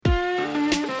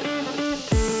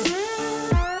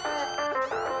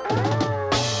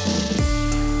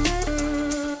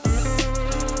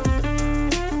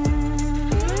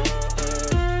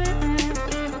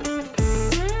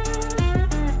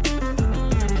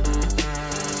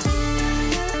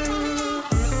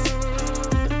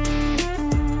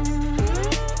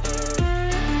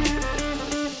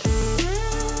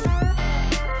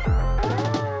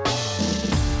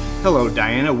Hello,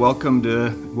 Diana. Welcome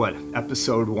to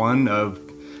episode one of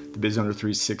the Biz Owner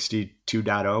 360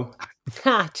 2.0.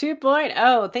 Ha,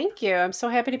 2.0. Thank you. I'm so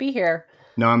happy to be here.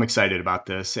 No, I'm excited about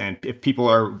this. And if people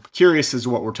are curious as to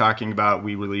what we're talking about,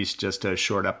 we released just a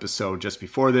short episode just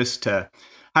before this to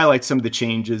highlight some of the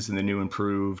changes in the new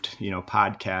improved,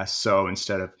 podcast. So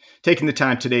instead of taking the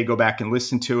time today, go back and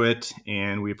listen to it.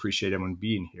 And we appreciate everyone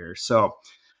being here. So,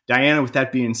 Diana, with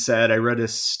that being said, I read a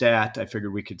stat I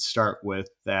figured we could start with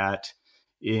that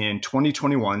in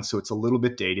 2021, so it's a little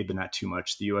bit dated, but not too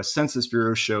much. The US Census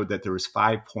Bureau showed that there was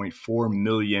 5.4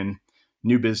 million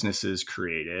new businesses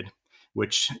created,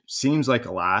 which seems like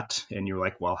a lot. And you're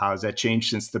like, well, how has that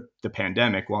changed since the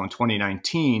pandemic? Well, in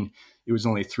 2019, it was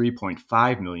only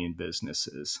 3.5 million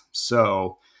businesses.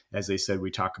 So, as they said,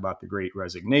 we talk about the great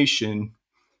resignation.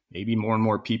 Maybe more and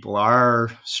more people are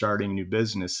starting new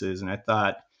businesses. And I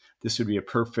thought this would be a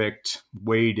perfect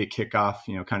way to kick off,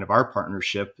 kind of our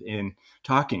partnership in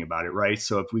talking about it, right?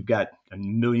 So if we've got a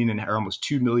million and or almost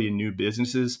 2 million new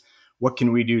businesses, what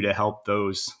can we do to help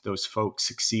those folks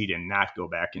succeed and not go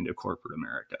back into corporate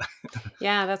America?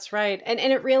 Yeah, that's right. And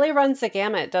it really runs the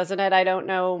gamut, doesn't it? I don't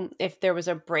know if there was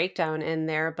a breakdown in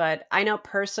there, but I know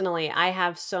personally, I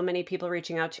have so many people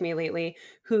reaching out to me lately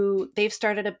who they've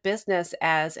started a business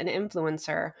as an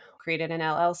influencer, created an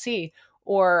LLC,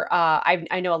 or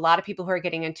I know a lot of people who are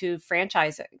getting into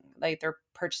franchising, like they're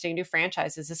purchasing new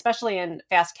franchises, especially in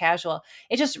fast casual.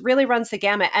 It just really runs the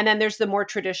gamut. And then there's the more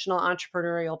traditional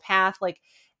entrepreneurial path, like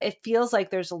it feels like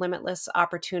there's a limitless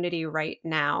opportunity right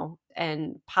now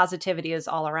and positivity is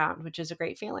all around, which is a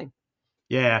great feeling.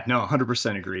 Yeah, no,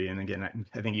 100% agree. And again,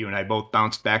 I think you and I both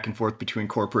bounced back and forth between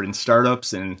corporate and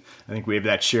startups. And I think we have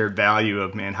that shared value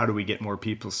of, man, how do we get more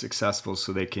people successful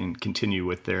so they can continue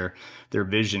with their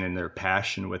vision and their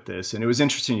passion with this? And it was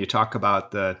interesting you talk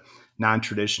about the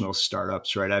non-traditional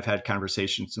startups, right? I've had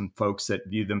conversations with some folks that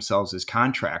view themselves as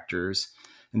contractors.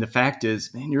 And the fact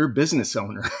is, man, you're a business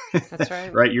owner, That's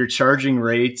right. right? You're charging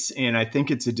rates. And I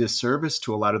think it's a disservice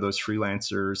to a lot of those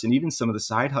freelancers and even some of the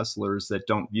side hustlers that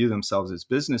don't view themselves as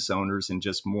business owners and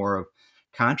just more of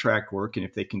contract work. And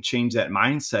if they can change that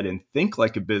mindset and think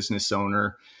like a business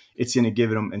owner, it's going to give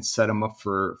them and set them up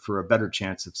for a better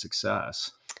chance of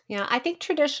success. Yeah, I think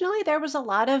traditionally there was a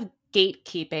lot of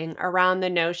gatekeeping around the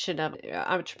notion of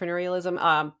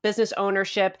entrepreneurialism, business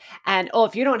ownership, and oh,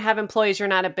 if you don't have employees, you're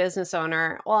not a business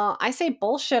owner. Well, I say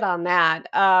bullshit on that.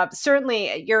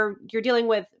 Certainly, you're dealing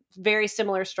with very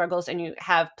similar struggles, and you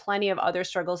have plenty of other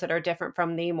struggles that are different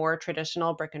from the more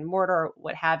traditional brick and mortar, or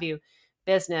what have you,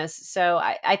 business. So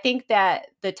I think that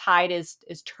the tide is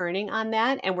turning on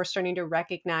that, and we're starting to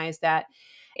recognize that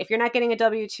if you're not getting a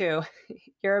W-2,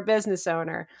 you're a business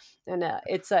owner, and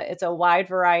it's a wide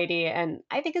variety, and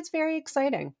I think it's very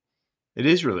exciting. It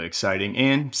is really exciting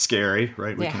and scary,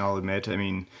 right? We Yeah. can all admit. I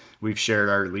mean, we've shared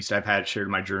our, at least I've had shared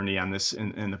my journey on this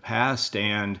in the past.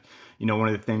 And, one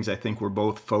of the things I think we're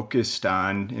both focused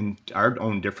on in our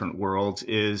own different worlds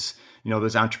is,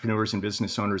 those entrepreneurs and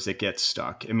business owners that get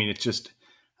stuck. I mean, it's just,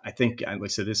 I think, like I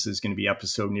said, this is going to be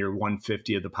episode near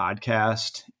 150 of the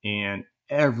podcast. And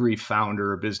every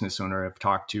founder or business owner I've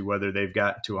talked to, whether they've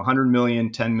got to 100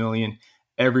 million, 10 million,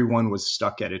 everyone was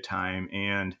stuck at a time.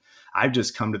 And I've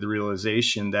just come to the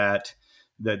realization that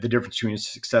the difference between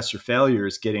success or failure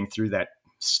is getting through that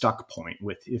stuck point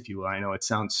with, if you will. I know it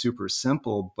sounds super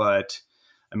simple, but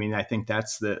I mean, I think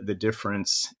that's the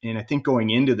difference. And I think going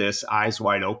into this eyes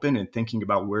wide open and thinking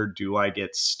about where do I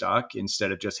get stuck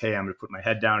instead of just, hey, I'm going to put my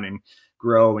head down and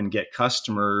grow and get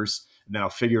customers, and then I'll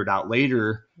figure it out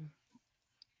later.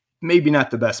 Maybe not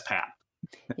the best path.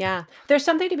 Yeah. There's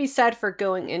something to be said for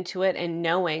going into it and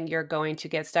knowing you're going to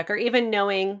get stuck, or even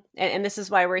knowing, and this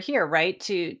is why we're here, right?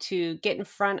 To get in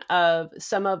front of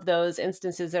some of those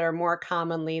instances that are more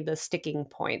commonly the sticking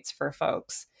points for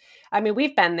folks. I mean,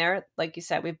 we've been there, like you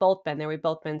said, we've both been there. We've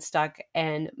both been stuck,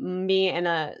 and me in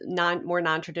a more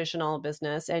non-traditional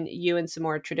business, and you in some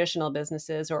more traditional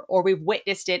businesses, or we've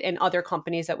witnessed it in other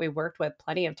companies that we've worked with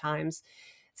plenty of times.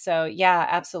 So yeah,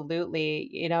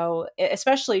 absolutely.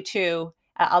 Especially too,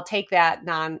 I'll take that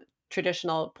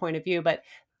non-traditional point of view, but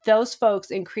those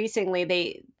folks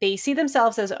increasingly they see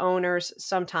themselves as owners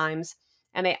sometimes,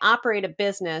 and they operate a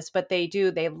business, but they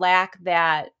lack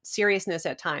that seriousness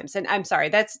at times. And I'm sorry,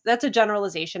 that's a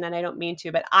generalization, and I don't mean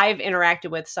to, but I've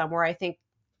interacted with some where I think,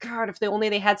 God, if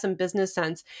they had some business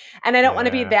sense. And I don't want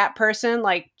to be Yeah. that person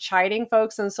like chiding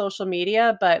folks on social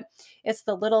media, but it's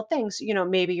the little things.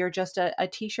 Maybe you're just a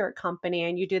t-shirt company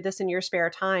and you do this in your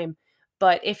spare time.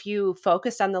 But if you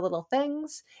focus on the little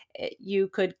things, you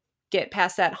could get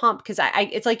past that hump, because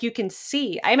it's like you can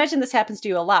see. I imagine this happens to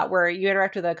you a lot, where you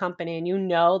interact with a company and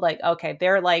like, okay,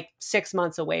 they're like 6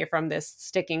 months away from this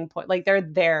sticking point. Like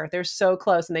they're so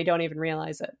close and they don't even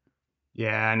realize it.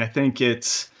 Yeah, and I think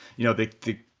it's,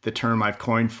 the term I've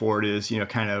coined for it is,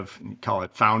 kind of call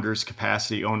it founder's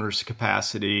capacity, owner's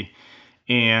capacity.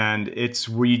 And it's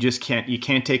where you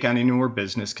can't take on any more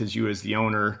business because you as the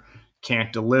owner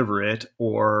can't deliver it,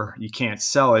 or you can't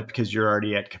sell it because you're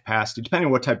already at capacity, depending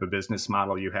on what type of business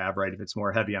model you have, right? If it's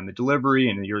more heavy on the delivery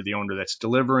and you're the owner that's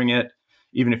delivering it,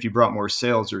 even if you brought more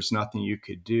sales, there's nothing you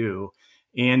could do.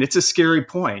 And it's a scary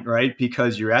point, right?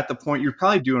 Because you're at the point you're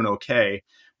probably doing okay,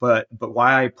 but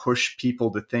why I push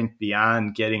people to think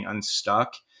beyond getting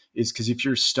unstuck is because if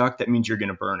you're stuck, that means you're going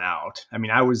to burn out. I mean,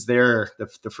 I was there.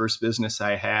 The first business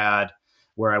I had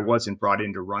where I wasn't brought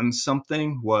in to run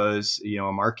something was, a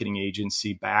marketing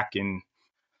agency back in,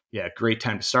 yeah, great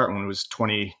time to start when it was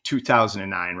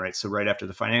 2009, right? So right after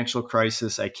the financial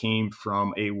crisis, I came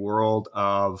from a world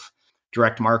of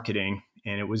direct marketing,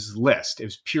 and it was list. It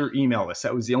was pure email list.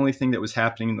 That was the only thing that was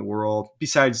happening in the world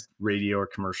besides radio or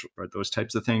commercial or those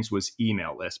types of things was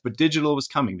email list. But digital was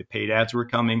coming. The paid ads were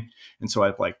coming. And so I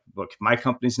was like, look, if my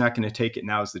company's not going to take it,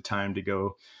 now is the time to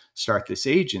go start this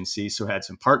agency. So I had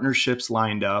some partnerships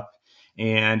lined up.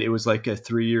 And it was like a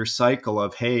 3-year cycle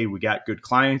of, hey, we got good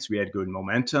clients, we had good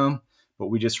momentum, but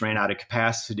we just ran out of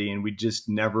capacity, and we just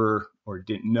never or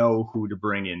didn't know who to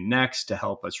bring in next to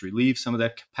help us relieve some of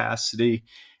that capacity.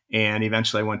 And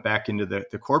eventually I went back into the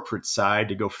corporate side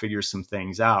to go figure some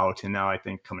things out. And now I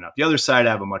think coming out the other side,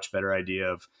 I have a much better idea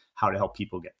of how to help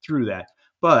people get through that.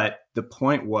 But the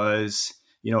point was,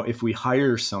 if we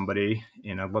hire somebody,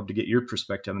 and I'd love to get your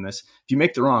perspective on this, if you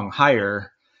make the wrong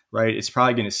hire, right, it's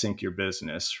probably going to sink your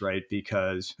business, right?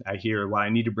 Because I hear, well, I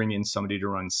need to bring in somebody to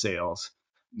run sales.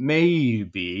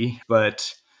 Maybe,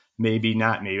 but maybe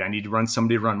not. Maybe I need to run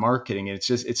somebody to run marketing. And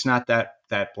it's not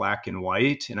that black and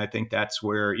white. And I think that's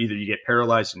where either you get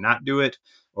paralyzed and not do it,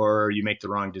 or you make the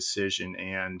wrong decision.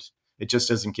 And it just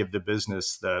doesn't give the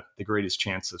business the greatest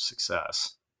chance of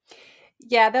success.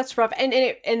 Yeah, that's rough.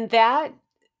 And that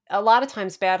a lot of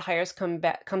times bad hires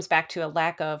comes back to a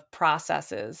lack of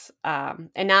processes, and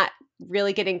not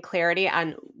really getting clarity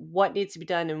on what needs to be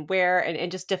done and where,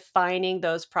 and just defining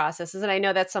those processes. And I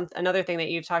know that's another thing that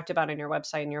you've talked about on your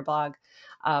website and your blog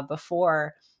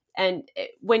before. And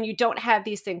when you don't have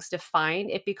these things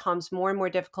defined, it becomes more and more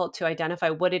difficult to identify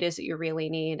what it is that you really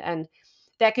need. And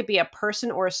that could be a person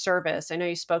or a service. I know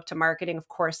you spoke to marketing. Of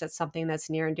course, that's something that's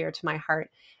near and dear to my heart.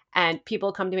 And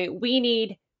people come to me, we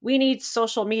need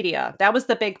social media. That was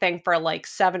the big thing for like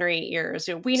 7 or 8 years.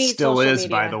 We need Still social is,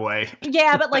 by media. the way.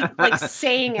 Yeah, but like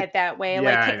saying it that way, Yeah,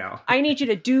 like, I hey, know. I need you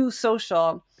to do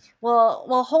social.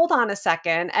 Well, hold on a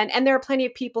second. And there are plenty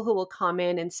of people who will come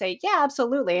in and say, yeah,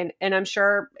 absolutely. And I'm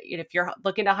sure if you're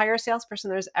looking to hire a salesperson,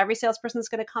 there's every salesperson that's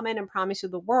going to come in and promise you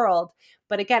the world.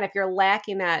 But again, if you're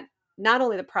lacking that, not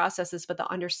only the processes, but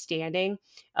the understanding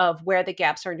of where the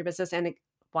gaps are in your business and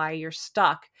why you're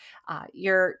stuck,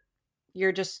 you're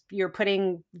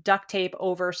putting duct tape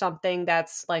over something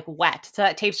that's like wet. So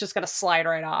that tape's just going to slide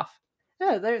right off.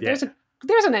 Oh, Yeah.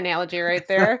 there's an analogy right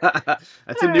there. That's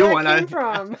I a don't know new where it one. came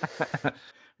from.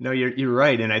 No, you're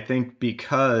right, and I think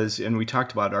because, and we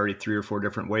talked about already 3 or 4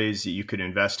 different ways that you could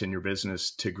invest in your business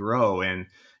to grow, and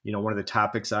one of the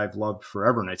topics I've loved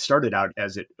forever, and it started out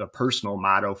as a personal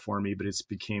motto for me, but it's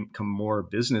become more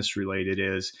business related.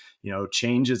 Is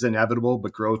change is inevitable,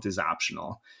 but growth is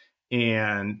optional,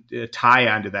 and tie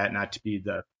onto that, not to be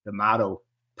the motto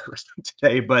person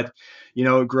today, but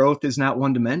growth is not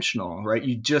one dimensional, right?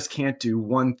 You just can't do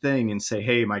one thing and say,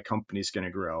 hey, my company's going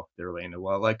to grow. They're laying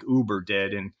well, like Uber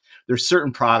did. And there's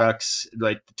certain products,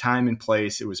 like the time and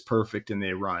place, it was perfect and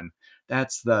they run.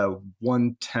 That's the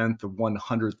 1/10 of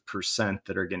 100%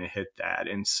 that are going to hit that.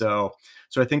 And so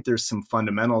I think there's some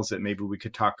fundamentals that maybe we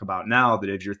could talk about now, that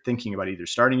if you're thinking about either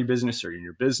starting your business or in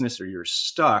your business or you're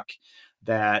stuck,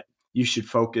 that you should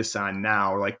focus on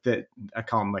now. Like that, I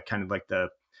call them like kind of like the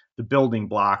building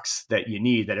blocks that you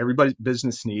need, that everybody's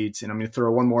business needs. And I'm going to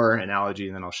throw one more analogy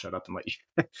and then I'll shut up and let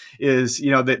you is,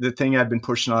 the thing I've been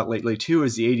pushing out lately too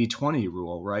is the 80/20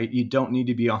 rule, right? You don't need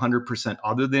to be 100%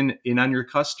 other than in on your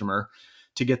customer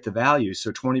to get the value.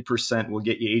 So 20% will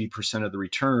get you 80% of the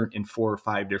return in 4 or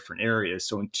 5 different areas.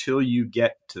 So until you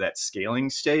get to that scaling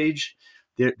stage,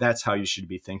 that's how you should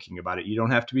be thinking about it. You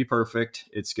don't have to be perfect.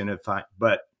 It's going to find,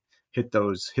 but hit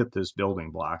those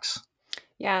building blocks.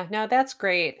 Yeah, no, that's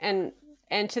great. And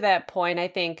to that point, I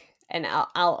think, and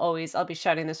I'll be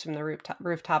shouting this from the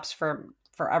rooftops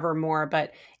forevermore.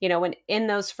 But, when in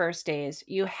those first days,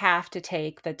 you have to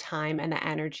take the time and the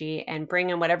energy and bring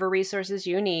in whatever resources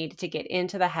you need to get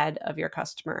into the head of your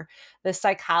customer. The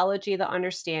psychology, the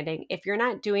understanding. If you're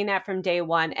not doing that from day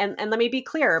one, and let me be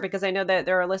clear, because I know that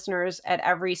there are listeners at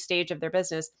every stage of their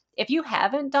business. If you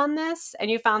haven't done this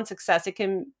and you found success, it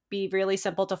can be really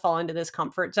simple to fall into this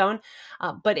comfort zone.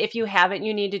 But if you haven't,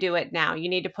 you need to do it now. You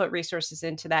need to put resources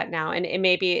into that now. And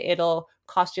maybe it'll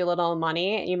cost you a little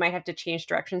money. You might have to change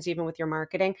directions even with your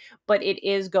marketing, but it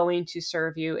is going to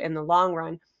serve you in the long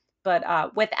run.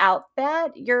 But without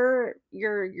that, you're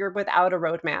without a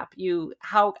roadmap.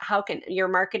 How can your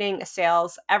marketing,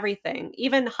 sales, everything,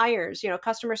 even hires,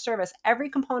 customer service, every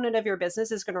component of your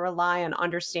business is going to rely on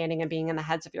understanding and being in the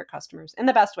heads of your customers in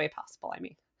the best way possible. I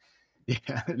mean,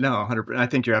 Yeah, no, 100%. I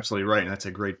think you're absolutely right, and that's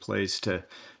a great place to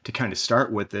kind of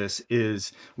start with this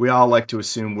is we all like to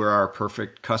assume we're our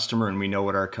perfect customer and we know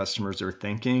what our customers are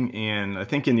thinking. And I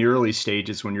think in the early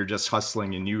stages when you're just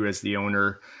hustling and you as the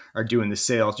owner are doing the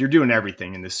sales, you're doing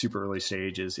everything in the super early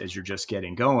stages as you're just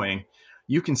getting going.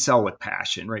 You can sell with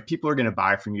passion, right? People are going to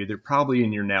buy from you. They're probably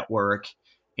in your network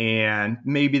and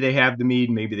maybe they have the need,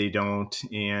 maybe they don't.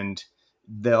 And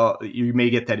you may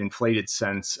get that inflated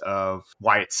sense of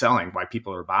why it's selling, why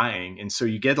people are buying. And so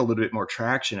you get a little bit more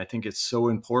traction. I think it's so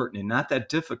important and not that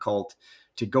difficult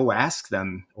to go ask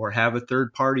them or have a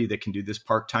third party that can do this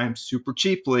part-time super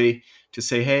cheaply to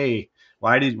say, hey,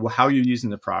 how are you using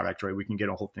the product, right? We can get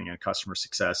a whole thing on customer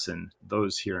success and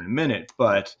those here in a minute.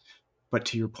 But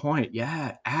to your point,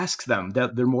 yeah, ask them.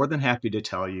 That they're more than happy to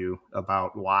tell you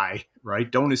about why,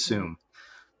 right? Don't assume.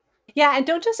 yeah, and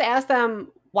don't just ask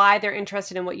them why they're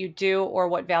interested in what you do or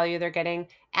what value they're getting.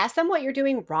 Ask them what you're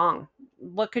doing wrong.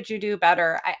 What could you do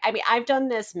better? I mean, I've done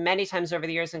this many times over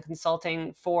the years in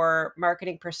consulting for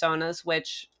marketing personas,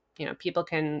 which, people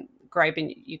can gripe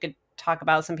and you could talk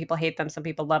about. Some people hate them, some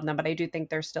people love them, but I do think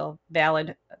they're still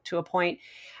valid to a point.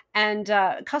 And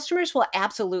customers will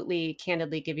absolutely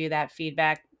candidly give you that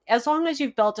feedback as long as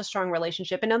you've built a strong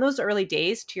relationship. And in those early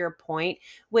days, to your point,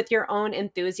 with your own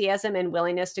enthusiasm and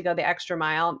willingness to go the extra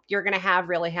mile, you're going to have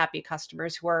really happy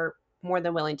customers who are more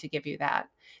than willing to give you that.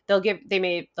 They'll give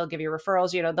you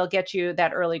referrals, they'll get you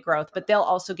that early growth, but they'll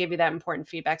also give you that important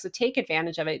feedback. So take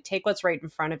advantage of it. Take what's right in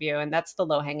front of you. And that's the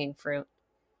low hanging fruit.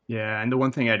 Yeah, and the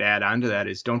one thing I'd add on to that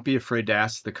is don't be afraid to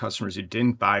ask the customers who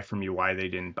didn't buy from you why they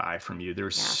didn't buy from you.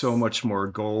 There's so Yes. much more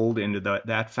gold into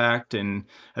that fact, and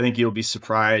I think you'll be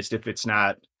surprised if it's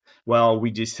not, well,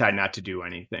 we decide not to do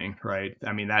anything, right?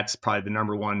 I mean, that's probably the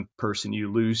number one person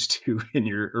you lose to in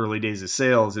your early days of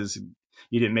sales is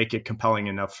you didn't make it compelling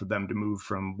enough for them to move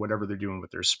from whatever they're doing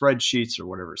with their spreadsheets or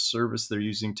whatever service they're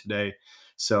using today.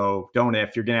 So don't,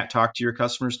 if you're going to talk to your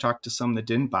customers, talk to some that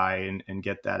didn't buy and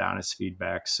get that honest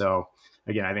feedback. So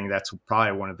again, I think that's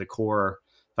probably one of the core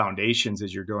foundations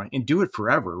as you're going and do it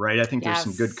forever, right? I think there's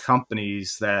some good Yes.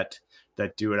 companies that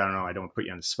do it. I don't know. I don't put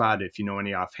you on the spot. If you know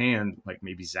any offhand, like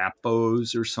maybe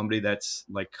Zappos or somebody that's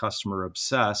like customer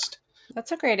obsessed.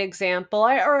 That's a great example.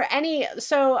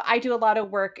 So I do a lot of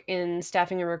work in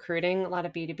staffing and recruiting, a lot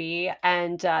of B2B.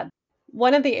 And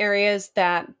one of the areas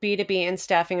that B2B and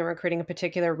staffing and recruiting in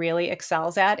particular really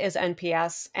excels at is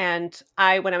NPS. And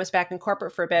when I was back in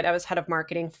corporate for a bit, I was head of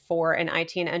marketing for an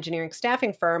IT and engineering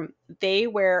staffing firm. They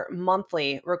were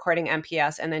monthly recording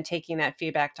NPS and then taking that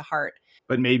feedback to heart.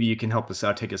 But maybe you can help us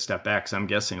out, take a step back. Because I'm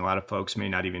guessing a lot of folks may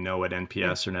not even know what Mm.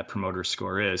 NPS or Net Promoter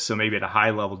Score is. So maybe at a high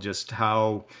level, just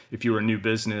how, if you were a new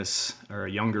business or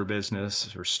a younger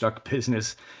business or stuck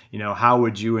business, how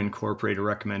would you incorporate or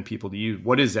recommend people to use?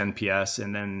 What is NPS,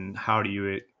 and then how do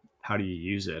you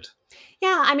use it?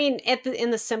 Yeah, I mean,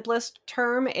 in the simplest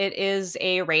term, it is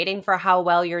a rating for how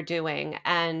well you're doing.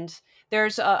 And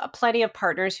there's plenty of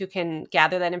partners who can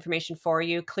gather that information for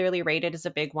you. Clearly Rated is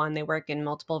a big one. They work in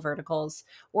multiple verticals.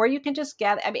 Or you can just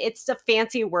gather, I mean, it's a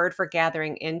fancy word for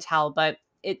gathering intel, but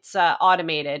it's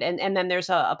automated. And then there's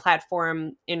a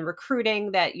platform in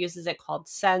recruiting that uses it called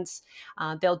Sense.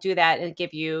 They'll do that and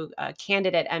give you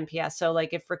candidate NPS. So,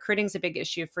 like, if recruiting's a big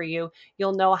issue for you,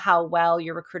 you'll know how well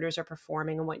your recruiters are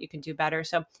performing and what you can do better.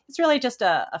 So it's really just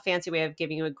a fancy way of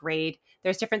giving you a grade.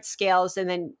 There's different scales, and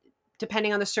then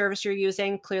depending on the service you're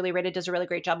using, Clearly Rated does a really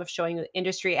great job of showing you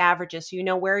industry averages, so you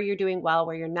know where you're doing well,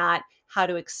 where you're not, how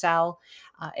to excel.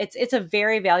 It's a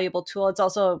very valuable tool. It's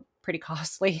also pretty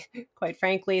costly, quite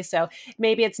frankly. So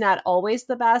maybe it's not always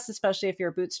the best, especially if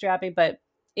you're bootstrapping, but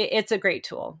it's a great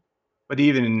tool. But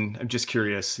even, I'm just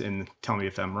curious, and tell me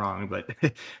if I'm wrong, but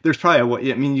there's probably a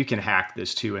way. I mean, you can hack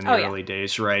this too in the Oh yeah. early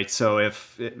days, right? So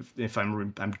if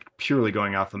I'm purely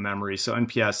going off of memory, so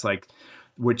NPS, like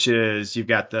which is you've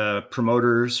got the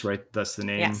promoters, right? That's the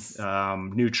name, Yes.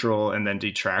 neutral, and then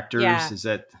detractors. Yeah. Is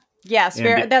that Yes.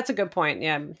 and That's a good point.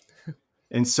 Yeah.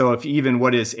 and so if even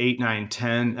what is 8, 9,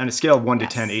 10 on a scale of 1 to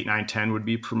 10, Yes. 8, 9, 10 would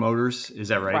be promoters. Is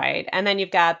that right? Right. And then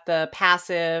you've got the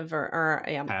passive or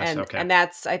yeah, Pass. Okay. and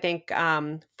that's I think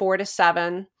 4 to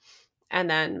 7, and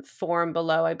then 4 and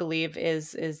below I believe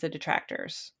is the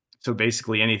detractors. So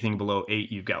basically anything below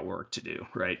 8, you've got work to do,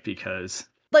 right? Because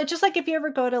Like, just like if you ever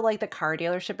go to, like, the car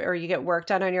dealership or you get work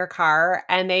done on your car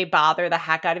and they bother the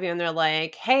heck out of you and they're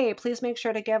like, "Hey, please make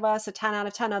sure to give us a 10 out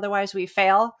of 10, otherwise we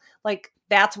fail." Like,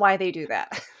 that's why they do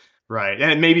that. right.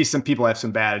 And maybe some people have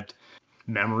some bad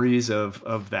memories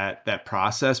of that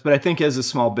process, but I think as a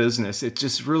small business it's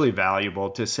just really valuable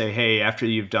to say, hey, after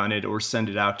you've done it, or send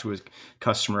it out to a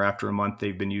customer after a month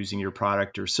they've been using your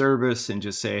product or service, and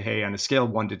just say, hey, on a scale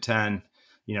of 1 to 10,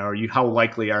 are you, how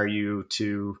likely are you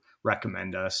to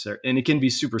recommend us? And it can be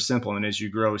super simple, and as you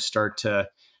grow, start to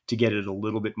get it a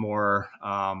little bit more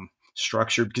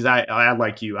structured, because I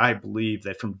like you, I believe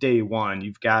that from day one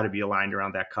you've got to be aligned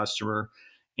around that customer.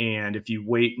 And if you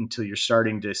wait until you're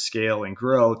starting to scale and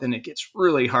grow, then it gets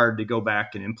really hard to go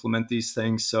back and implement these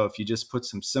things. So if you just put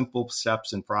some simple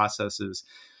steps and processes,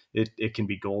 it can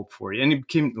be gold for you. And it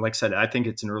can, like I said, I think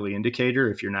it's an early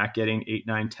indicator. If you're not getting 8,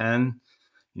 9, 10,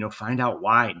 find out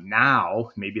why now.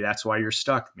 Maybe that's why you're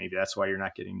stuck. Maybe that's why you're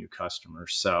not getting new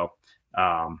customers. So,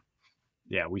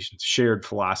 yeah, we shared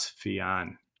philosophy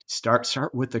on start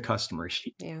with the customer.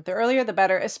 Yeah, the earlier the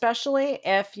better, especially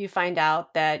if you find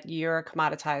out that you're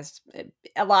commoditized.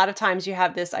 A lot of times you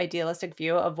have this idealistic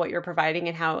view of what you're providing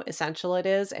and how essential it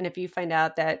is. And if you find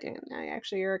out that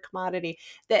actually you're a commodity,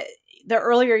 that the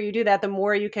earlier you do that, the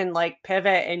more you can like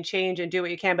pivot and change and do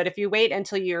what you can. But if you wait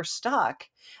until you're stuck,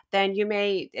 then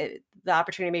the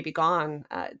opportunity may be gone.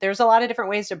 There's a lot of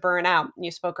different ways to burn out.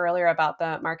 You spoke earlier about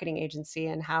the marketing agency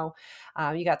and how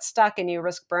you got stuck and you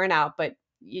risk burnout, but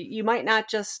you might not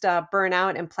just burn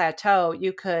out and plateau.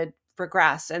 You could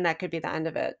regress, and that could be the end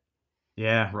of it.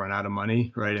 Yeah, run out of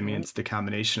money, right? I mean, Yeah, it's the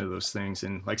combination of those things.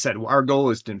 And like I said, our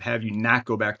goal is to have you not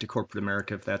go back to corporate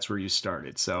America if that's where you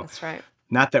started. So, that's right.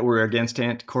 not that we're against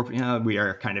corporate, we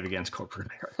are kind of against corporate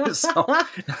America. So,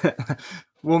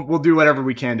 we'll do whatever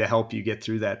we can to help you get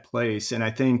through that place. And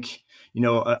I think,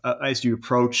 as you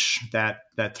approach that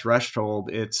threshold,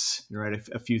 it's right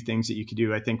a few things that you could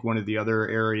do. I think one of the other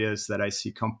areas that I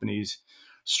see companies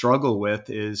struggle with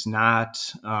is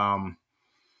not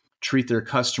treat their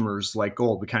customers like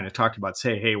gold. We kind of talked about,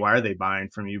 say, hey, why are they buying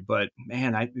from you? But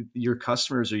man, your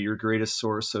customers are your greatest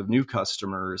source of new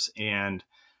customers. And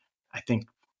I think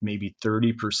maybe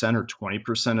 30% or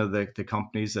 20% of the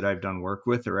companies that I've done work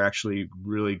with are actually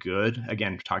really good.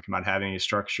 Again, talking about having a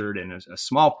structured and a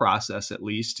small process, at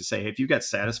least, to say, hey, if you've got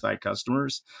satisfied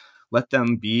customers, let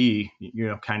them be,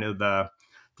 kind of the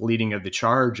leading of the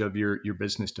charge of your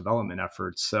business development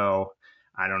efforts. So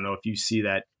I don't know if you see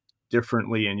that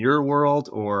differently in your world,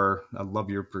 or I love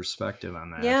your perspective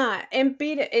on that. Yeah, and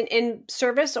in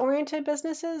service oriented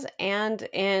businesses and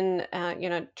in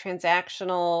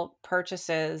transactional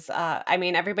purchases. I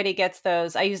mean, everybody gets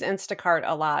those. I use Instacart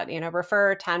a lot.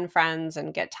 Refer 10 friends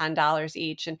and get $10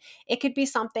 each, and it could be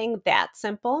something that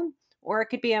simple, or it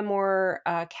could be a more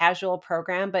casual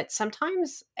program. But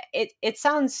sometimes it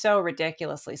sounds so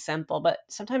ridiculously simple, but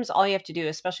sometimes all you have to do,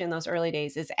 especially in those early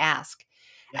days, is ask.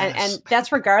 And Yes.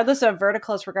 that's regardless of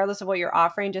verticals, regardless of what you're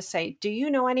offering. Just say, do you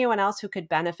know anyone else who could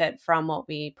benefit from what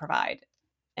we provide?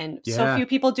 And so Yeah. few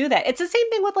people do that. It's the same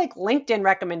thing with like LinkedIn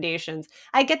recommendations.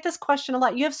 I get this question a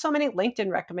lot. You have so many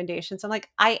LinkedIn recommendations. I'm like,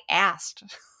 I asked.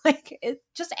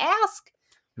 Just ask.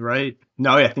 Right.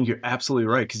 No, I think you're absolutely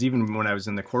right. Because even when I was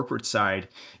in the corporate side,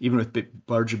 even with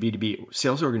larger B2B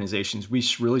sales organizations, we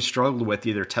really struggled with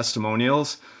either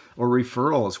testimonials or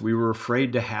referrals. We were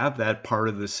afraid to have that part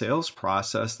of the sales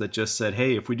process that just said,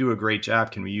 hey, if we do a great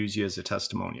job, can we use you as a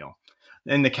testimonial?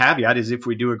 And the caveat is if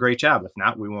we do a great job. If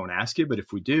not, we won't ask you. But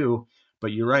if we do,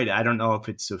 but you're right. I don't know if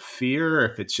it's a fear,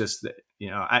 if it's just that,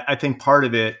 I think part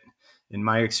of it in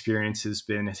my experience has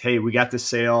been, hey, we got the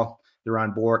sale, they're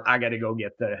on board, I got to go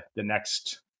get the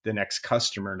next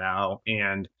customer now.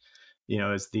 And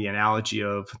is the analogy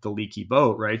of the leaky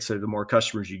boat, right? So the more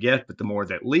customers you get, but the more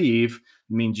that leave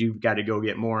means you've got to go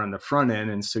get more on the front end.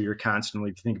 And so you're constantly,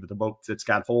 if you think of the boat that's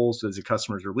got holes as the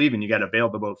customers are leaving, you got to bail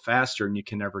the boat faster and you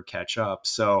can never catch up.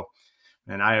 So,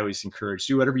 and I always encourage,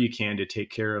 do whatever you can to take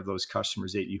care of those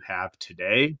customers that you have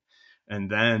today,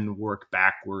 and then work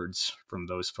backwards from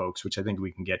those folks, which I think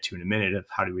we can get to in a minute of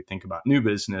how do we think about new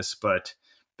business. But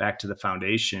back to the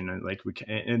foundation, and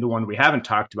and the one we haven't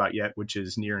talked about yet, which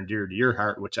is near and dear to your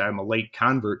heart, which I'm a late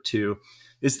convert to,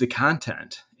 is the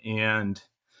content. And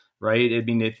right, I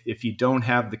mean, if you don't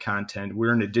have the content,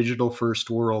 we're in a digital first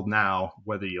world now,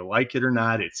 whether you like it or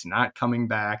not, it's not coming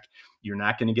back. You're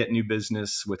not going to get new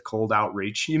business with cold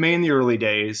outreach. You may in the early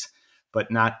days,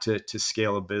 but not to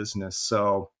scale a business.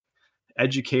 So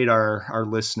educate our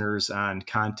listeners on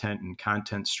content and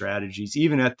content strategies.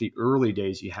 Even at the early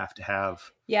days, you have to have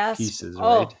Yes. pieces,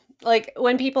 right? Oh, like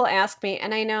when people ask me,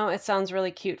 and I know it sounds really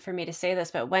cute for me to say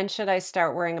this, but when should I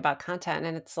start worrying about content?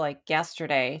 And it's like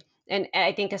yesterday. And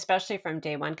I think especially from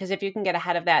day one, because if you can get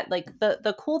ahead of that, like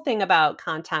the cool thing about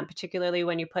content, particularly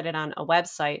when you put it on a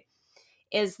website,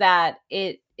 is that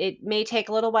it may take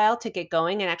a little while to get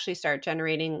going and actually start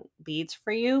generating leads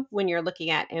for you when you're looking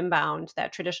at inbound,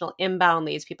 that traditional inbound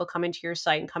leads, people coming to your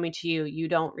site and coming to you, you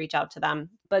don't reach out to them.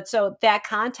 But so that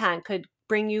content could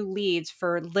bring you leads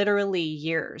for literally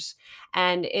years.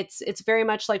 And it's very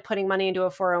much like putting money into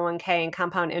a 401k and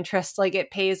compound interest, like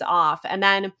it pays off. And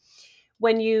then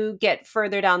when you get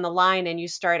further down the line and you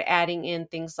start adding in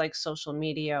things like social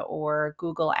media or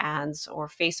Google ads or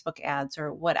Facebook ads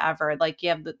or whatever, like you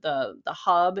have the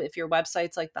hub, if your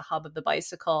website's like the hub of the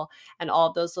bicycle, and all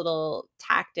of those little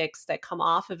tactics that come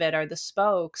off of it are the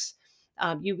spokes.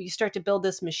 You start to build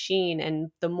this machine, and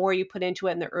the more you put into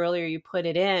it and the earlier you put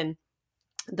it in,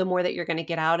 the more that you're going to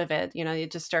get out of it. You know,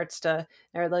 it just starts to,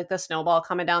 or like the snowball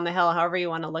coming down the hill, however you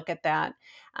want to look at that.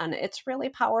 And it's really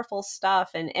powerful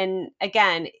stuff. And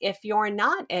again, if you're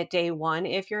not at day one,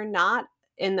 if you're not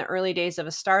in the early days of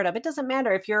a startup, it doesn't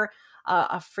matter if you're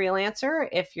a freelancer,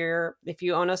 if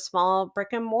you own a small brick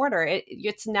and mortar,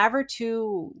 it's never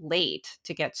too late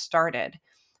to get started.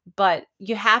 But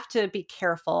you have to be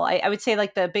careful. I would say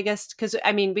like the biggest, because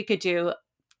I mean, we could do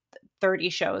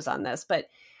 30 shows on this, but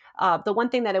the one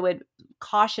thing that I would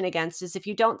caution against is if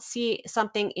you don't see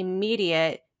something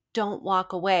immediate, don't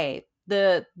walk away.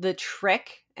 The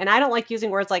trick, and I don't like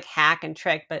using words like hack and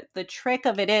trick, but the trick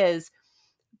of it is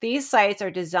these sites are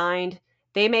designed,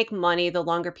 they make money the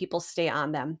longer people stay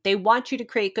on them. They want you to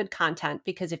create good content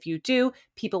because if you do,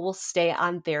 people will stay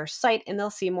on their site and they'll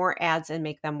see more ads and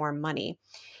make them more money.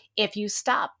 If you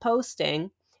stop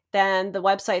posting, then the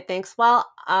website thinks, well,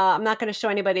 I'm not going to show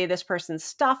anybody this person's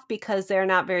stuff because they're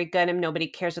not very good and nobody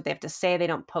cares what they have to say. They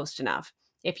don't post enough.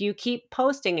 If you keep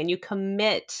posting and you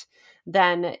commit,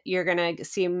 then you're going to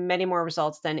see many more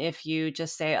results than if you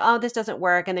just say, oh, this doesn't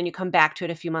work. And then you come back to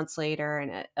it a few months later.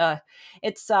 And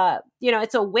it's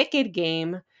a wicked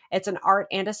game. It's an art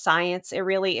and a science. It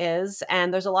really is.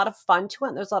 And there's a lot of fun to it.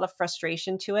 And there's a lot of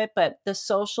frustration to it. But the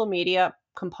social media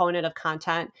component of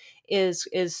content is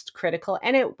critical,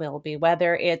 and it will be,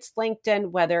 whether it's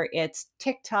LinkedIn, whether it's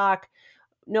TikTok,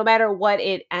 no matter what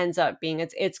it ends up being,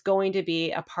 it's going to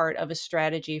be a part of a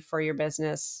strategy for your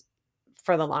business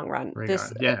for the long run. Right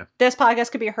this on. Yeah. this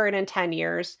podcast could be heard in 10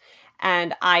 years,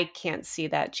 and I can't see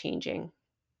that changing.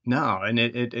 No, and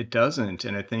it doesn't.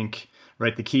 And I think,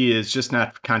 right, the key is just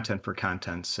not content for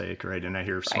content's sake, right? And I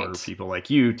hear smarter Right. people like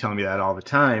you telling me that all the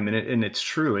time. And it's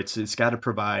true. It's got to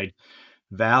provide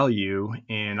value.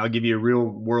 And I'll give you a real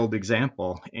world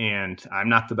example. And I'm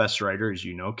not the best writer, as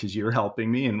you know, because you're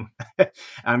helping me and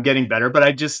I'm getting better. But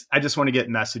I just want to get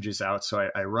messages out. So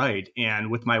I write. And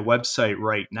with my website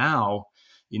right now,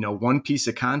 one piece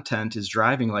of content is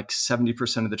driving like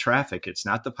 70% of the traffic. It's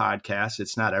not the podcast.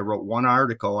 It's not, I wrote one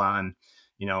article on,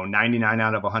 99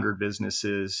 out of 100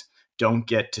 businesses don't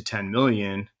get to 10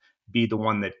 million. Be the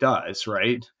one that does,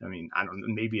 right? I mean, I don't know,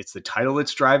 maybe it's the title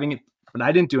that's driving it, but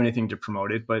I didn't do anything to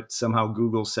promote it. But somehow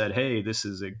Google said, hey, this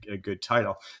is a good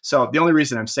title. So the only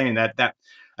reason I'm saying that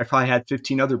I probably had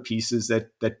 15 other pieces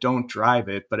that don't drive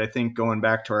it. But I think going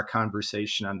back to our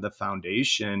conversation on the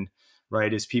foundation,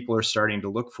 right, is people are starting to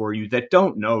look for you that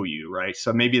don't know you, right?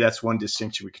 So maybe that's one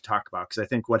distinction we could talk about, because I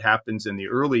think what happens in the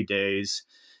early days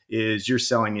is you're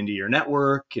selling into your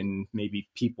network and maybe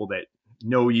people that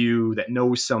know you, that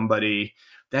know somebody.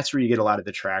 That's where you get a lot of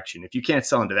the traction. If you can't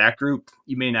sell into that group,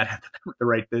 you may not have the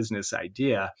right business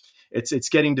idea. It's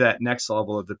getting to that next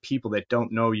level of the people that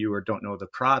don't know you or don't know the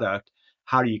product.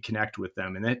 How do you connect with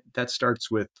them? And that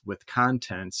starts with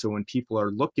content. So when people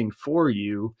are looking for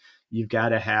you, you've got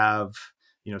to have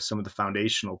some of the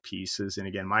foundational pieces. And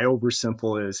again, my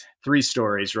oversimple is three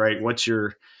stories, right? What's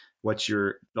your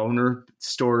owner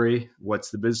story,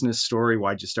 what's the business story,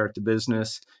 why'd you start the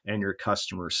business, and your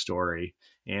customer story.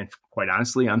 And quite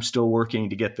honestly, I'm still working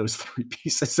to get those three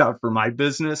pieces out for my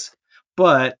business.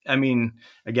 But I mean,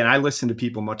 again, I listen to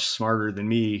people much smarter than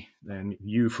me, than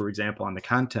you, for example, on the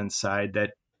content side,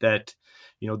 that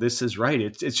this is right.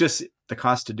 It's just the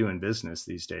cost of doing business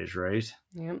these days, right?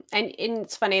 Yeah. And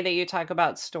it's funny that you talk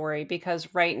about story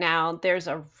because right now there's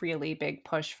a really big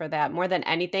push for that more than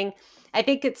anything. I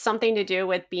think it's something to do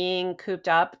with being cooped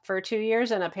up for 2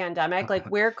 years in a pandemic. Like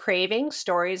we're craving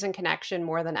stories and connection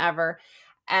more than ever.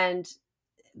 And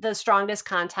the strongest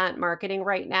content marketing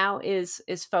right now is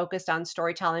focused on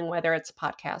storytelling, whether it's a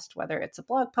podcast, whether it's a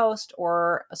blog post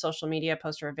or a social media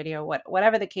post or a video,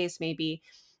 whatever the case may be.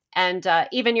 And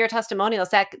even your testimonials,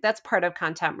 that's part of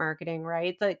content marketing,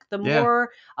 right? Like the Yeah.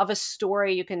 more of a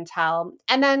story you can tell,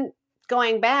 and then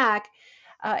going back,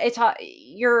 it's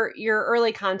your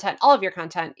early content, all of your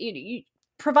content, you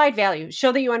provide value,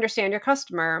 show that you understand your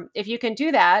customer. If you can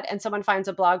do that and someone finds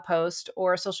a blog post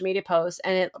or a social media post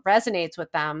and it resonates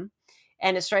with them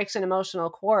and it strikes an emotional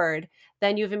chord,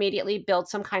 then you've immediately built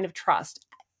some kind of trust.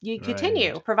 You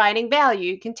continue Right. providing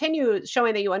value, you continue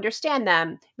showing that you understand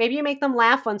them. Maybe you make them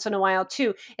laugh once in a while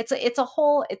too.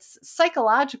 It's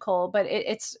psychological, but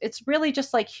it's really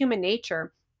just like human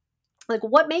nature. Like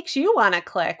what makes you want to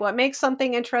click, what makes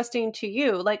something interesting to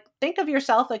you. Like think of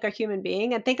yourself like a human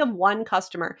being and think of one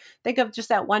customer, think of just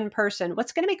that one person.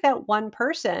 What's going to make that one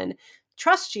person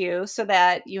trust you so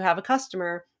that you have a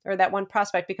customer, or that one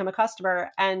prospect become a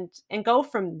customer, and go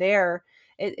from there.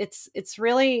 It's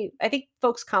really, I think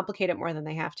folks complicate it more than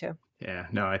they have to. Yeah,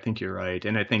 no, I think you're right.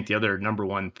 And I think the other number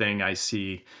one thing I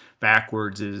see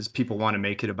backwards is people want to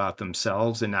make it about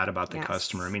themselves and not about the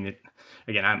customer. I Yes. mean,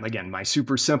 again, my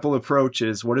super simple approach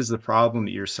is what is the problem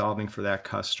that you're solving for that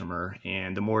customer?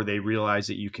 And the more they realize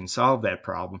that you can solve that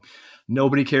problem,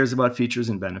 nobody cares about features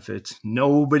and benefits.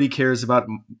 Nobody cares about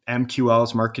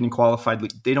MQLs, marketing qualified.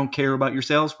 They don't care about your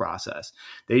sales process.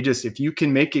 They just, if you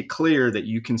can make it clear that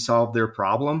you can solve their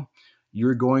problem,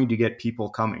 you're going to get people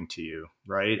coming to you,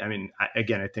 right? I mean, I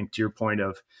think to your point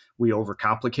of we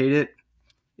overcomplicate it,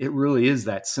 it really is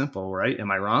that simple, right? Am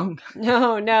I wrong?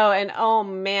 No, no. And oh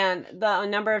man, the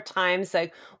number of times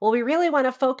like, well, we really want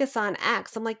to focus on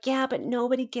X. I'm like, yeah, but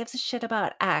nobody gives a shit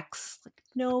about X. Like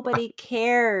nobody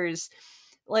cares.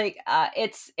 Like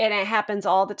and it happens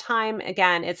all the time.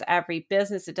 Again, it's every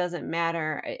business. It doesn't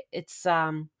matter. It's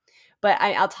but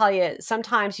I'll tell you,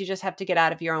 sometimes you just have to get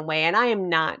out of your own way. And I am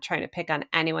not trying to pick on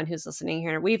anyone who's listening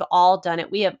here. We've all done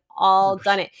it. We have all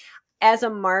done it. As a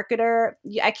marketer,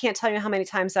 I can't tell you how many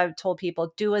times I've told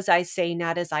people, do as I say,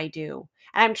 not as I do.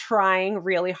 And I'm trying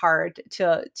really hard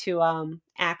to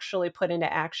actually put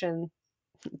into action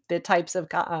the types of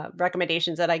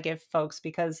recommendations that I give folks,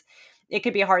 because it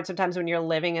could be hard sometimes when you're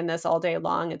living in this all day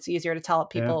long. It's easier to tell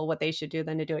Yeah. people what they should do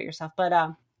than to do it yourself. But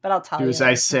I'll tell Do as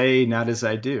I you, say, not as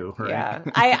I do, right? yeah,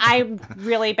 I'm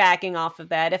really backing off of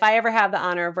that. If I ever have the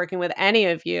honor of working with any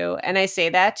of you and I say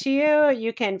that to you,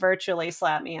 you can virtually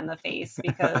slap me in the face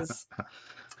because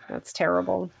that's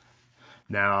terrible.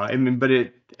 No, I mean, but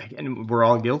again, we're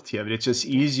all guilty of it. It's just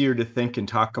easier to think and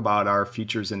talk about our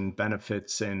features and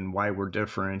benefits and why we're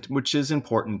different, which is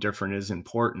important. Different is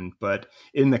important, but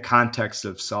in the context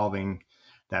of solving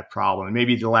that problem. And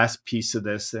maybe the last piece of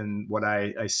this, and what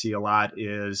I see a lot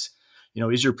is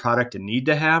your product a need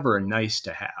to have or a nice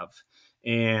to have?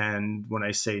 And when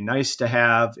I say nice to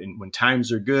have, and when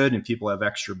times are good and people have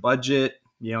extra budget,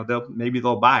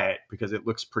 they'll buy it because it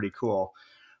looks pretty cool.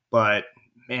 But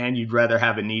man, you'd rather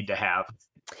have a need to have.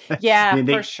 I Yeah, mean,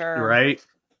 for they sure. right?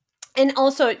 And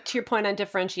also to your point on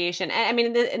differentiation, I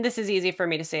mean, and this is easy for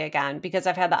me to say again because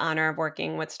I've had the honor of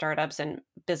working with startups and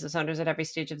business owners at every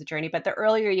stage of the journey. But the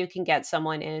earlier you can get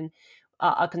someone in,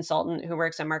 a consultant who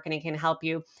works on marketing can help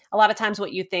you. A lot of times,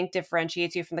 what you think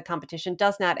differentiates you from the competition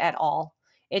does not at all.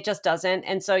 It just doesn't.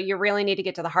 And so you really need to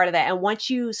get to the heart of that. And once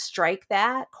you strike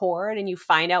that chord and you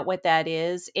find out what that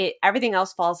is, everything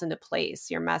else falls into place.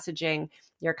 Your messaging,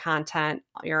 your content,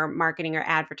 your marketing, your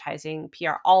advertising,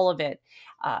 PR, all of it.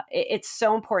 It's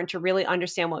so important to really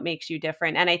understand what makes you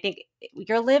different. And I think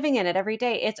you're living in it every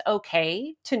day. It's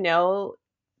okay to know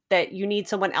that you need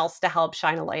someone else to help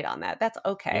shine a light on that. That's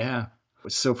okay. Yeah.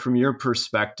 So from your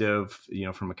perspective,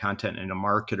 from a content and a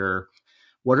marketer,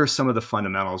 what are some of the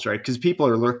fundamentals, right? Because people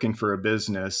are looking for a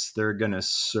business, they're going to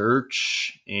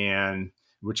search, and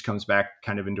which comes back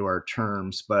kind of into our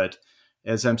terms. But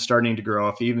as I'm starting to grow,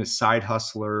 if even a side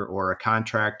hustler or a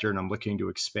contractor and I'm looking to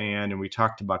expand, and we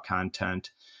talked about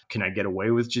content, can I get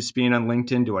away with just being on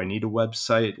LinkedIn? Do I need a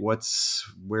website? Where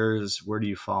do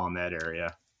you fall in that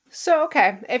area? So,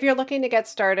 okay, if you're looking to get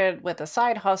started with a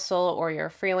side hustle or you're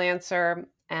a freelancer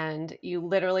and you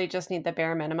literally just need the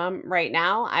bare minimum right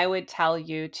now, I would tell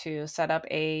you to set up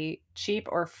a cheap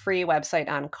or free website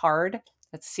on Card.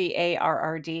 That's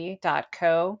CARRD.co.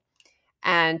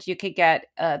 And you could get,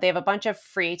 they have a bunch of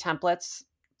free templates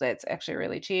It's actually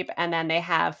really cheap. And then they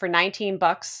have for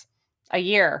 $19 a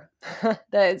year.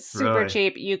 That's super Really?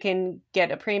 cheap. You can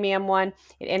get a premium one.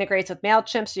 It integrates with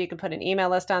MailChimp, so you can put an email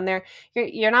list on there.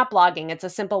 You're not blogging. It's a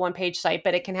simple one-page site,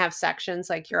 but it can have sections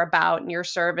like your about and your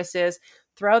services.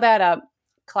 Throw that up.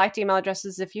 Collect email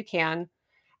addresses if you can.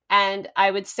 And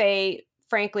I would say,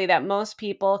 frankly, that most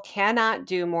people cannot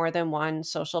do more than one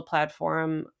social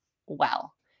platform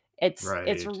well. It's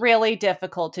Right. really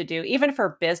difficult to do, even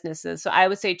for businesses. So I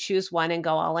would say choose one and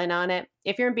go all in on it.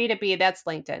 If you're in B2B, that's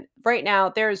LinkedIn. Right now,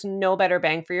 there's no better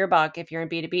bang for your buck if you're in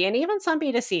B2B and even some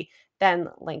B2C than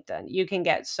LinkedIn. You can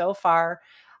get so far.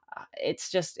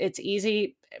 It's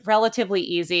easy, relatively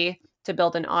easy to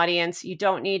build an audience. You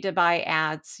don't need to buy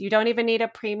ads. You don't even need a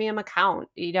premium account.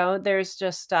 There's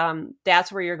just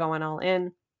that's where you're going all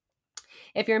in.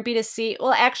 If you're in B2C,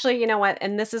 well, actually, you know what?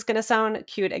 And this is going to sound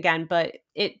cute again, but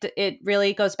it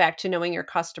really goes back to knowing your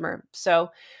customer.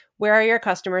 So, where are your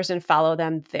customers, and follow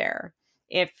them there.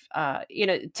 If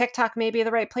TikTok may be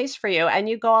the right place for you, and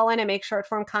you go all in and make short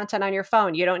form content on your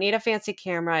phone. You don't need a fancy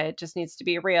camera. It just needs to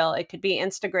be real. It could be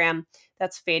Instagram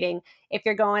that's fading. If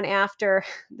you're going after,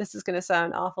 this is going to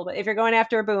sound awful, but if you're going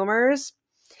after boomers,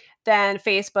 then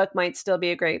Facebook might still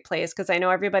be a great place, because I know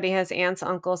everybody has aunts,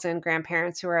 uncles, and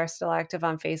grandparents who are still active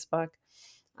on Facebook.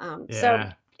 So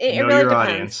Yeah. it Know really your depends.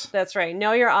 audience. That's right.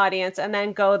 Know your audience and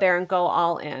then go there and go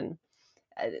all in.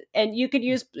 And you could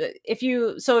use if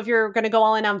you're going to go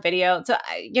all in on video. So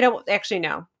actually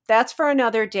no, that's for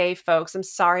another day, folks. I'm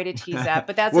sorry to tease that,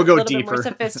 but that's We'll a go little bit more deeper.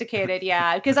 sophisticated.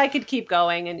 Yeah, because I could keep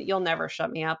going and you'll never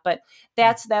shut me up. But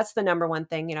that's the number one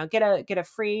thing. Get a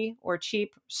free or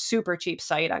cheap, super cheap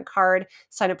site on Card.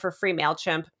 Sign up for free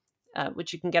Mailchimp,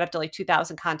 which you can get up to like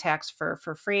 2,000 contacts for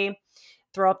free.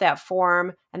 Throw up that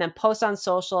form and then post on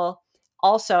social.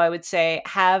 Also, I would say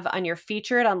have on your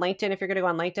featured on LinkedIn. If you're going to go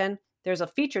on LinkedIn, there's a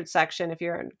featured section. If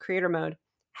you're in creator mode,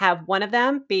 have one of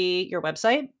them be your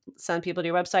website, send people to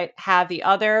your website. Have the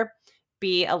other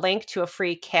be a link to a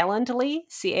free Calendly,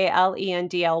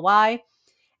 Calendly,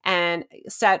 and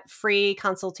set free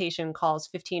consultation calls,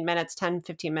 15 minutes, 10,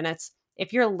 15 minutes.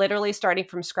 If you're literally starting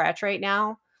from scratch right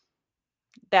now,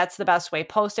 that's the best way.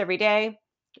 Post every day,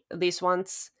 at least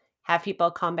once. Have people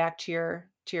come back to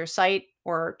your site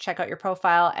or check out your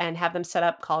profile and have them set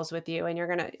up calls with you, and you're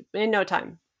gonna in no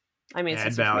time. I mean, it's Add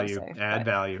easy for me to value, say, add but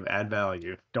value, add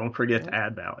value. Don't forget yeah, to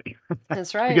add value.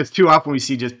 that's right. Because too often we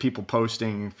see just people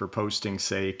posting for posting's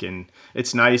sake, and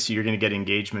it's nice, you're going to get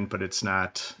engagement, but it's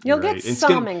not, You'll you're get right.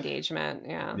 some engagement.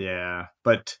 Yeah. Yeah.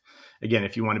 But again,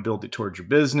 if you want to build it towards your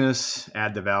business,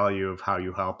 add the value of how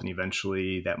you help, and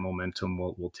eventually that momentum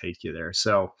will take you there.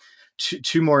 So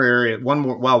two more area, one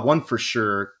more, well, one for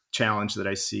sure challenge that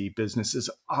I see businesses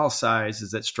all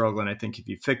sizes that struggle. And I think if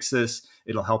you fix this,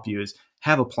 it'll help you is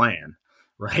have a plan,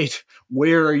 right?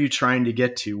 Where are you trying to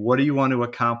get to? What do you want to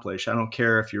accomplish? I don't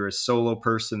care if you're a solo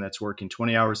person that's working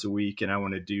 20 hours a week and I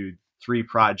want to do 3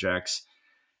 projects.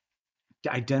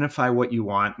 Identify what you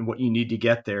want and what you need to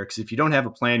get there. Because if you don't have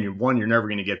a plan, you're never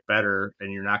going to get better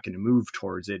and you're not going to move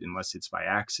towards it unless it's by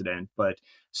accident. But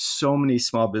so many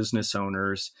small business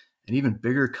owners and even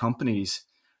bigger companies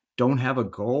don't have a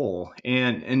goal,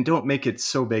 and don't make it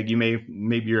so big.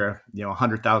 Maybe you're a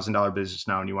 $100,000 business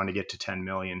now and you want to get to 10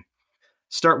 million.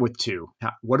 Start with two.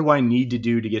 What do I need to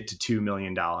do to get to $2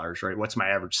 million, right? What's my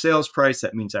average sales price?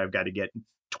 That means I've got to get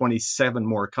 27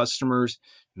 more customers.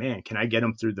 Man, can I get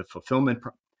them through the fulfillment?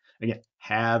 Again,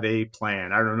 have a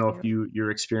plan. I don't know if Yeah. your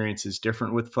experience is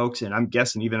different with folks, and I'm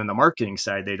guessing even on the marketing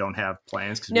side, they don't have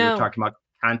plans because we were No, talking about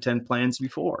content plans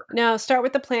before. No, start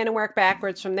with the plan and work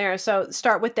backwards from there. So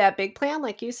start with that big plan,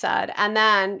 like you said, and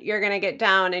then you're going to get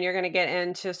down and you're going to get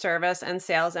into service and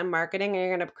sales and marketing, and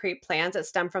you're going to create plans that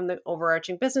stem from the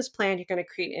overarching business plan. You're going to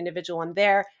create individual one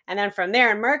there. And then from there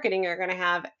in marketing, you're going to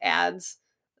have ads,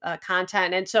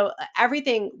 content. And so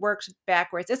everything works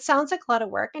backwards. It sounds like a lot of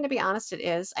work. And to be honest, it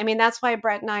is. I mean, that's why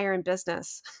Brett and I are in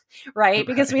business, right?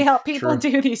 Because we Right. help people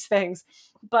True. do these things.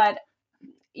 But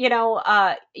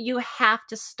you have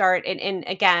to start, and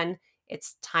again,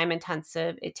 it's time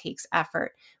intensive, it takes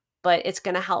effort, but it's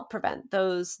going to help prevent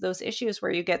those issues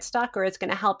where you get stuck, or it's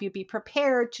going to help you be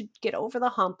prepared to get over the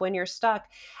hump when you're stuck.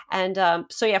 And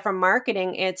so yeah, from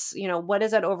marketing, it's what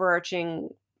is that overarching,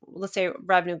 let's say,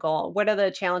 revenue goal? What are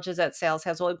the challenges that sales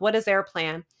has? Well, like, what is their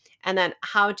plan? And then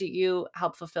how do you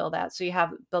help fulfill that? So you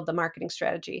have build the marketing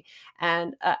strategy.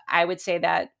 And I would say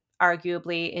that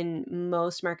arguably in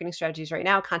most marketing strategies right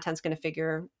now, content's going to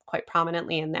figure quite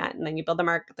prominently in that. And then you build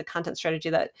the content strategy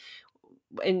that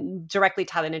directly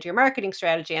tie that into your marketing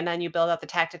strategy, and then you build out the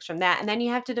tactics from that. And then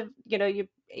you have to you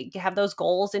have those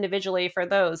goals individually for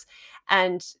those,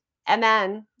 and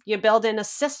then you build in a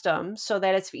system so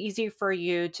that it's easy for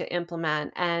you to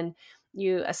implement, and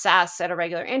you assess at a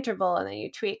regular interval, and then you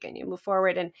tweak and you move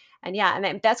forward. And yeah,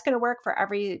 and that's going to work for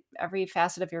every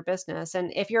facet of your business.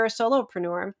 And if you're a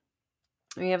solopreneur,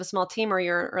 or you have a small team, or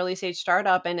you're an early stage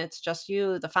startup and it's just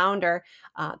you, the founder,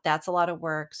 that's a lot of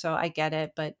work. So I get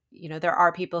it, but there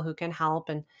are people who can help,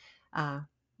 and uh,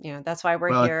 that's why we're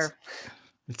Well, it's here.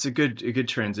 it's a good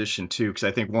transition too, because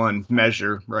I think one,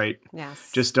 measure, right?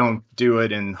 Yes. Just don't do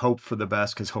it and hope for the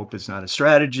best, because hope is not a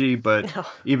strategy. But No.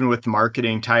 even with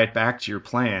marketing, tie it back to your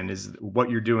plan. Is what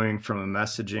you're doing from a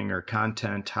messaging or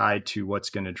content tied to what's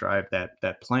going to drive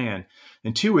that plan?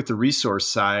 And two, with the resource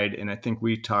side, and I think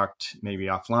we talked maybe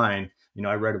offline.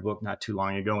 I read a book not too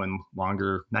long ago, and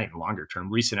not even longer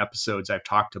term, recent episodes, I've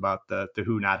talked about the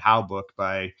Who Not How book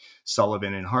by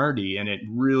Sullivan and Hardy, and it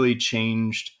really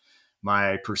changed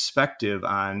my perspective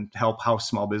on help how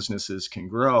small businesses can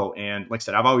grow. And like I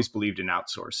said, I've always believed in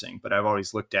outsourcing, but I've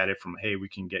always looked at it from, hey, we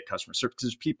can get customer service.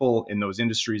 There's people in those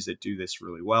industries that do this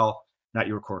really well, not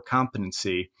your core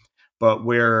competency. But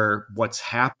where what's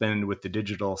happened with the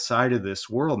digital side of this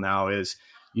world now is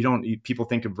people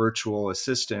think of virtual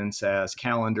assistants as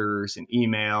calendars and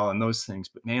email and those things.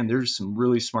 But man, there's some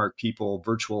really smart people,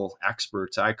 virtual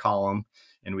experts, I call them.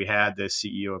 And we had the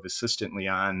CEO of Assistantly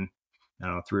on, I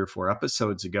don't know, 3 or 4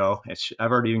 episodes ago.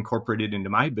 I've already incorporated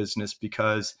into my business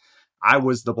because I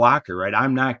was the blocker, right?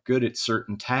 I'm not good at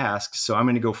certain tasks. So I'm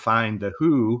going to go find the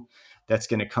who that's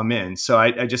going to come in. So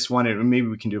I just wanted, maybe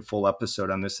we can do a full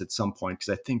episode on this at some point,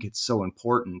 because I think it's so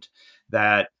important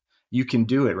that you can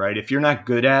do it, right? If you're not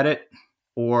good at it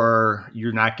or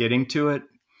you're not getting to it,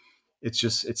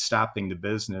 it's stopping the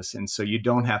business. And so you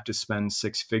don't have to spend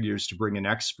 6 figures to bring an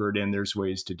expert in. There's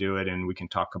ways to do it, and we can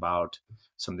talk about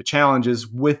some of the challenges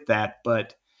with that.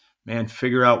 But man,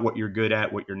 figure out what you're good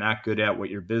at, what you're not good at,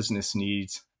 what your business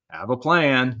needs. Have a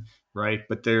plan, right?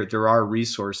 But there are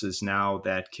resources now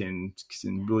that can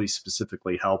really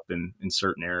specifically help in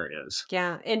certain areas.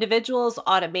 Yeah, individuals,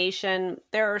 automation,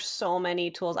 there are so many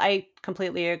tools. I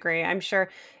completely agree. I'm sure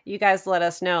you guys let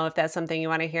us know if that's something you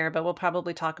want to hear, but we'll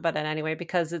probably talk about it anyway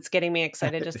because it's getting me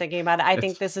excited just thinking about it. I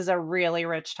think It's this is a really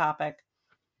rich topic.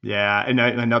 Yeah, and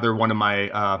another one of my,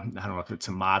 I don't know if it's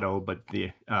a motto, but the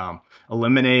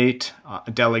eliminate,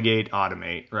 delegate,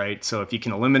 automate, right? So if you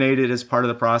can eliminate it as part of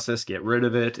the process, get rid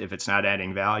of it if it's not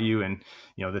adding value. And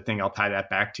the thing I'll tie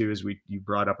that back to is you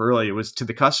brought up earlier was to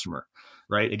the customer,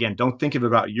 right? Again, don't think of it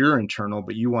about your internal,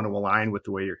 but you want to align with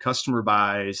the way your customer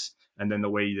buys and then the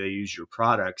way they use your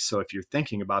products. So if you're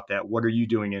thinking about that, what are you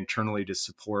doing internally to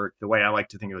support? The way I like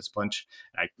to think of it is bunch.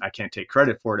 I can't take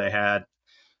credit for it. I had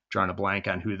drawn a blank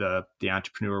on who the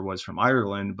entrepreneur was from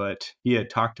Ireland, but he had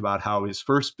talked about how his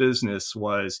first business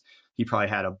was, he probably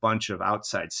had a bunch of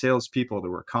outside salespeople that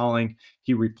were calling.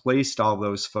 He replaced all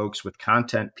those folks with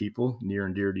content people, near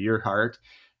and dear to your heart,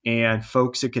 and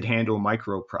folks that could handle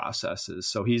micro processes.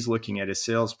 So he's looking at his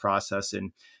sales process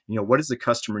and, what does the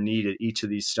customer need at each of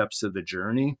these steps of the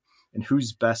journey? And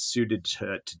who's best suited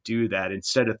to do that,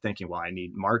 instead of thinking, well,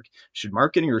 should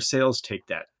marketing or sales take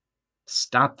that?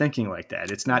 Stop thinking like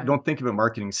that. It's not, Yeah. don't think about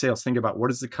marketing sales. Think about what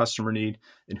does the customer need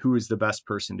and who is the best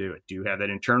person to do it. Do you have that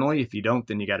internally? If you don't,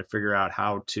 then you got to figure out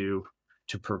how to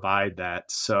provide that.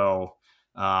 So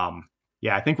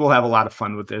yeah, I think we'll have a lot of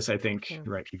fun with this. I think, Yeah.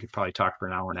 right, we could probably talk for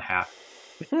an hour and a half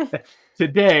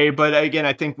today. But again,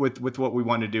 I think with what we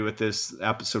want to do with this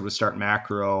episode was start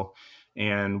macro.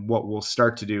 And what we'll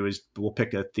start to do is we'll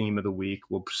pick a theme of the week.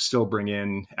 We'll still bring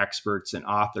in experts and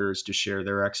authors to share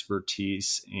their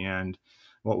expertise. And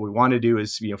what we want to do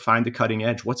is, find the cutting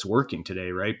edge. What's working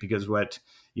today, right? Because what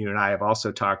you and I have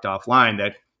also talked offline,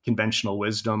 that conventional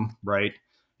wisdom, right,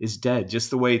 is dead. Just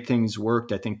the way things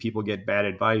worked, I think people get bad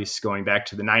advice going back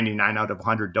to the 99 out of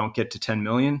 100 don't get to 10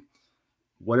 million.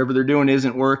 Whatever they're doing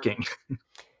isn't working.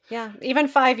 Yeah, even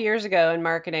 5 years ago in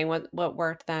marketing, what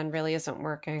worked then really isn't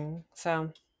working.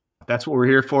 So, That's what we're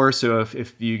here for. So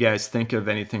if you guys think of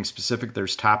anything specific,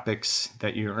 there's topics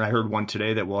that I heard one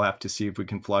today that we'll have to see if we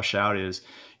can flush out is,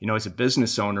 as a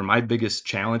business owner, my biggest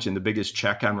challenge and the biggest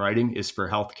check I'm writing is for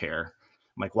healthcare.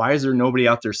 I'm like, why is there nobody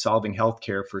out there solving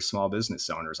healthcare for small business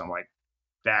owners? I'm like,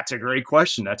 that's a great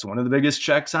question. That's one of the biggest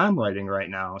checks I'm writing right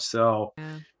now. So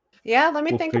yeah. Yeah, let me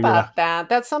we'll think figure it out. about that.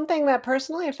 That's something that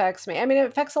personally affects me. I mean, it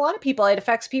affects a lot of people. It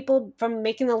affects people from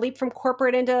making the leap from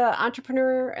corporate into the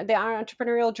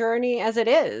entrepreneurial journey as it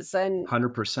is. And I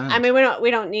 100%. mean,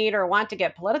 we don't need or want to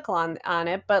get political on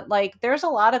it, but like there's a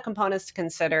lot of components to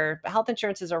consider. Health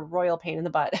insurance is a royal pain in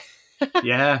the butt.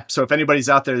 Yeah. So if anybody's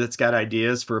out there that's got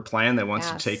ideas for a plan that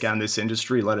wants to take Yes, on this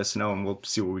industry, let us know and we'll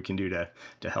see what we can do to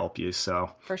help you.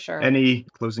 So for sure. any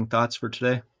closing thoughts for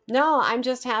today? No, I'm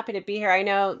just happy to be here. I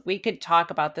know we could talk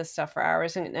about this stuff for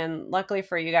hours, and luckily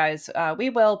for you guys, we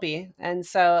will be. And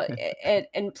so,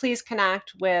 and please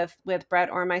connect with Brett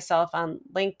or myself on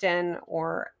LinkedIn,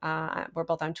 or we're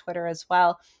both on Twitter as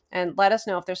well. And let us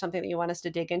know if there's something that you want us to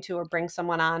dig into, or bring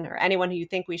someone on, or anyone who you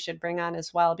think we should bring on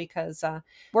as well, because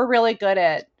we're really good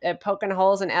at poking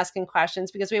holes and asking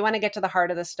questions, because we want to get to the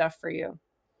heart of this stuff for you.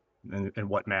 And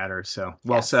what matters. So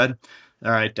well Yes. said. All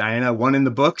right, Diana, one in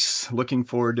the books. Looking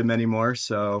forward to many more.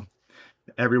 So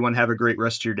everyone have a great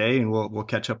rest of your day, and we'll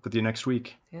catch up with you next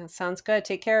week. Yeah, sounds good.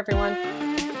 Take care, everyone.